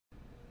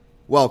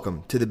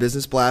Welcome to the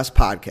Business Blast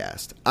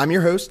podcast. I'm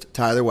your host,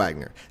 Tyler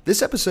Wagner.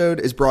 This episode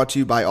is brought to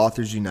you by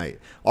Authors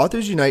Unite.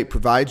 Authors Unite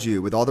provides you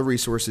with all the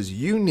resources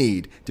you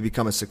need to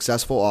become a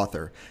successful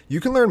author. You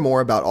can learn more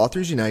about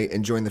Authors Unite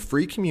and join the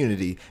free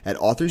community at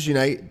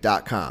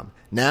authorsunite.com.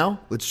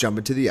 Now, let's jump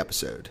into the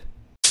episode.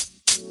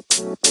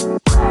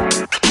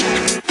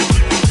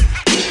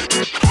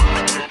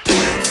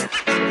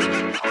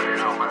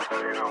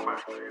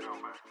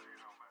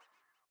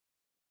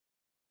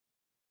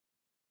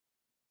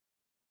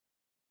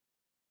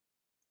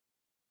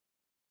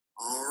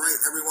 All right,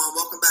 everyone,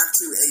 welcome back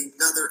to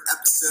another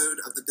episode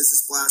of the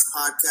Business Blast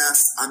podcast.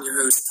 I'm your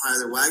host,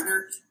 Tyler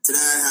Wagner. Today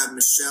I have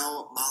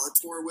Michelle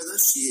Molitor with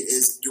us. She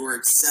is your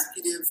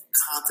executive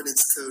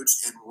confidence coach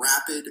and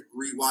rapid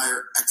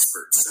rewire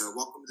expert. So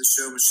welcome to the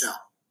show, Michelle.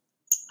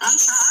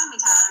 Thanks for having me,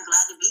 Tyler.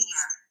 Glad to be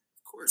here.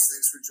 Of course,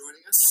 thanks for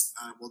joining us.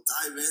 We'll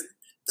dive in.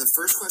 The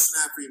first question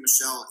I have for you,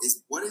 Michelle,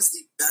 is what is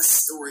the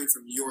best story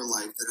from your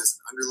life that has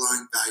an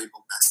underlying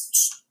valuable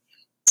message?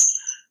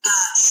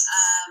 Gosh,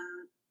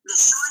 the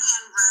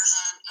shorthand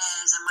version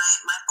is in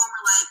my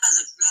former life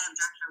as a creative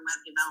director in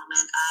web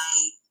development,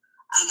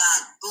 I got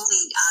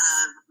bullied out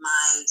of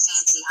my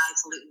fancy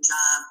highfalutin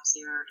job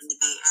here in the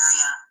Bay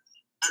Area,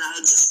 and I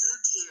had just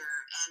moved here,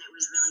 and it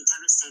was really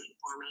devastating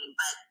for me.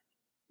 But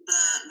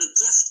the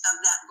gift of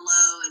that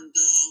blow and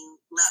being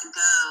let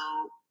go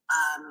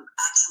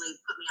actually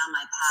put me on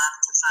my path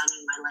to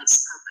finding my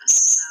life's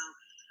purpose. So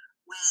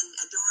when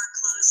a door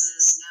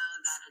closes, know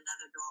that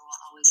another door will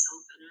always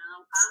open, and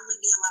it'll probably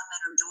be a lot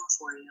better door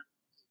for you.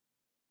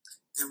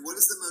 And what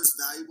is the most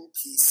valuable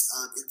piece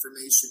of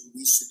information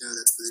we should know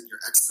that's within your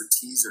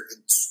expertise or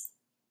industry?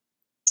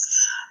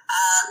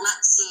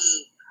 Let's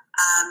see.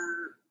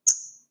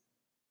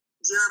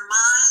 Your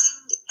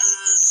mind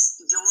is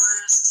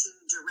yours to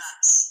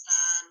direct,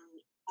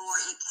 or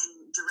it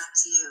can direct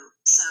you.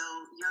 So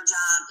your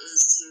job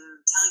is to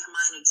tell your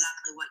mind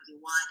exactly what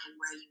you want and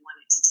where you want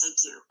it to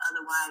take you.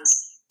 Otherwise,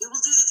 it will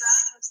do the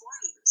driving for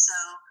you. So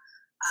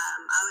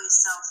I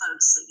always tell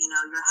folks that,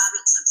 your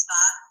habits of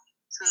thought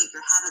create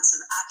your habits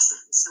of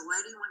action. So where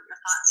do you want your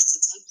thoughts to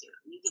take you?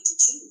 You get to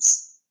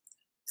choose.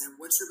 And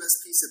what's your best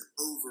piece of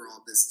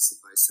overall business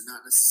advice, so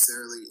not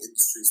necessarily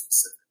industry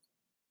specific?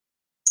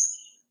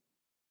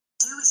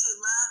 Do what you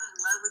love and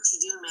love what you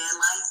do, man.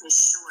 Life is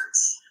short.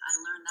 I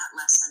learned that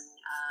lesson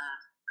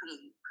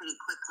pretty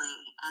quickly.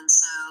 And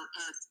so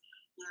if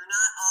you're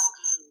not all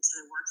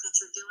into the work that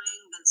you're doing,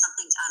 then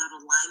something's out of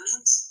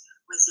alignment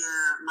with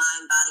your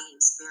mind, body,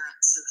 and spirit.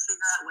 So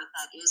figure out what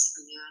that is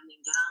for you and then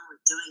get on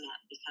with doing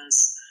it, because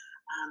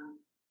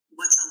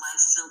what's a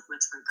life filled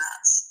with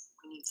regrets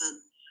when you could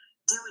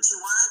do what you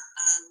want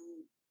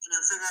and,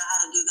 figure out how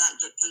to do that,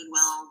 get paid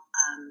well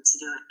to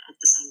do it at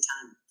the same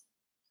time.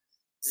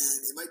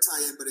 And it might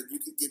tie in, but if you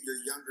could give your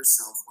younger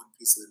self one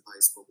piece of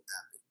advice, what would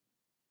that be?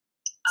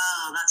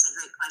 Oh, that's a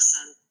great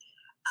question.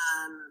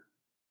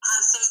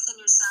 Have faith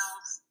in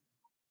yourself.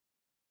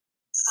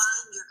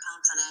 Find your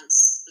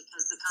confidence,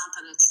 because the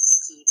confidence is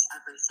key to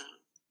everything.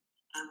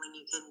 And when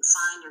you can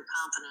find your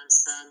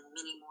confidence, then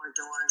many more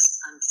doors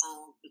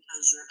unfold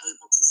because you're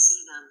able to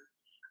see them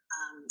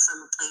from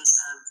a place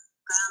of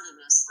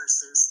groundedness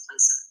versus a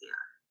place of fear.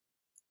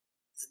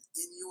 And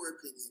in your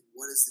opinion,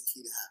 what is the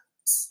key to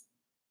happiness?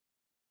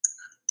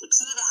 The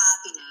key to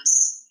happiness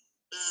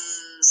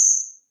is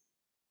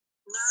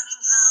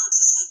learning how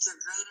to take your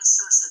greatest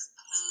source of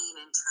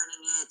pain and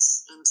turning it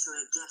into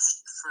a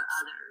gift for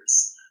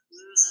others,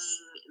 using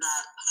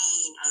that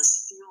pain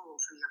as fuel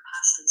for your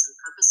passions and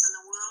purpose in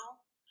the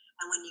world.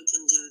 And when you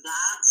can do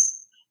that,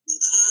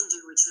 you can do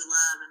what you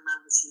love and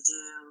love what you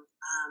do,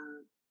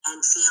 and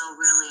feel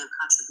really a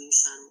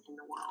contribution in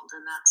the world.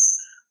 And that's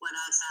what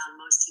I found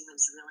most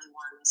humans really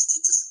want, is to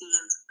just be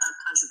a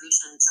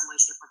contribution in some way,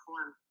 shape, or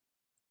form.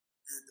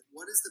 And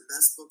what is the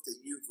best book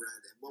that you've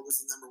read, and what was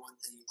the number one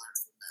thing you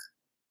learned from that?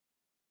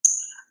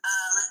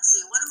 Let's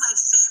see. One of my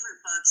favorite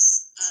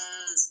books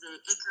is The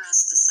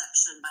Icarus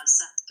Deception by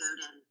Seth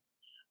Godin,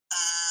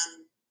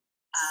 and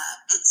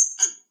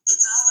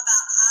it's all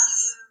about how do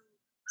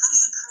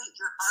you create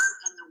your art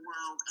in the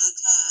world,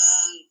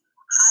 aka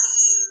how do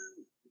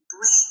you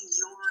bring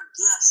your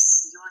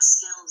gifts, your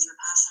skills, your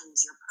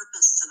passions, your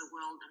purpose to the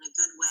world in a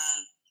good way,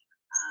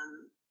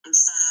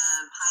 instead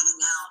of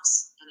hiding out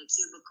in a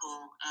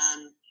cubicle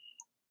and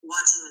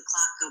watching the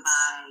clock go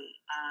by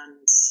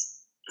and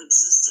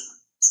existing.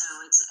 So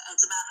it's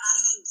about how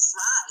do you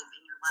thrive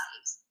in your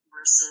life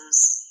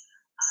versus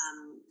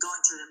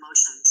going through the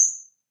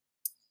motions.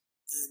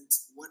 And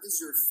what is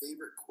your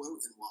favorite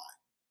quote and why?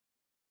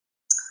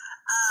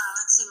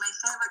 Let's see. My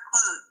favorite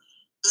quote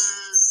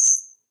is,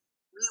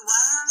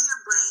 rewire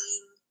your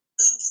brain,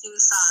 think new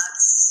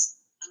thoughts,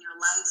 and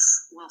your life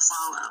will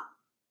follow.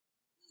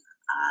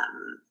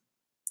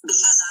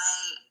 Because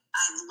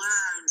I've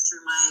learned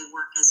through my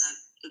work as an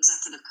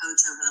executive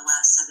coach over the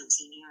last 17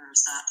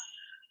 years that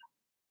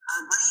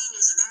our brain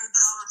is a very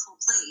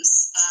powerful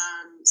place.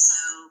 And so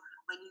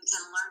when you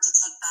can learn to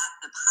take back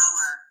the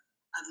power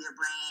of your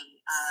brain,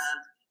 of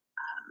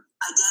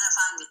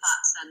identifying the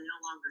thoughts that no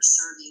longer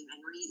serve you, and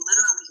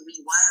literally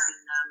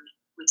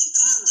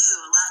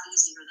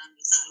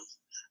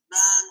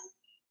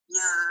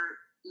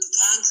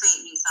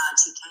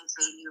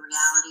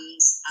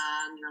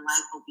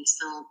life will be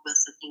filled with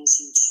the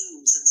things you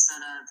choose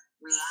instead of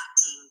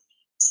reacting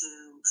to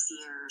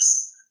fears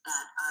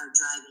that are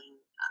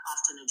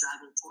often a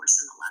driving force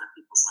in a lot of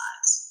people's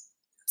lives.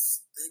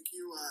 Yes. Thank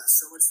you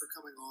so much for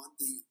coming on.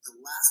 The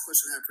last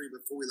question I have for you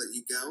before we let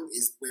you go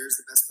is, where's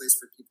the best place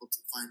for people to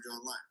find you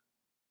online?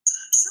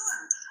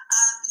 Sure.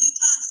 You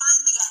can find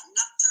me at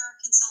Nectar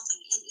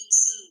Consulting,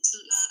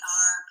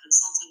 NECTAR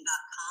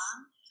Consulting.com,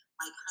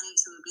 like honey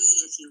to a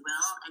bee, if you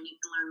will, and you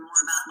can learn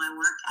more about my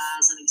work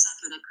as an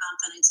executive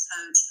confidence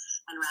coach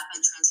and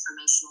rapid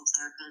transformational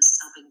therapist,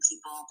 helping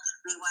people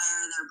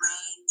rewire their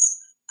brains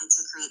and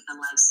to create the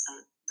lives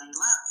that they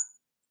love.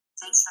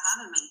 Thanks for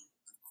having me.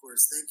 Of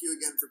course. Thank you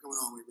again for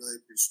coming on. We really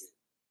appreciate it.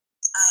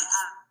 All right.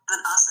 Have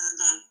an awesome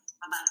day.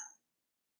 Bye-bye.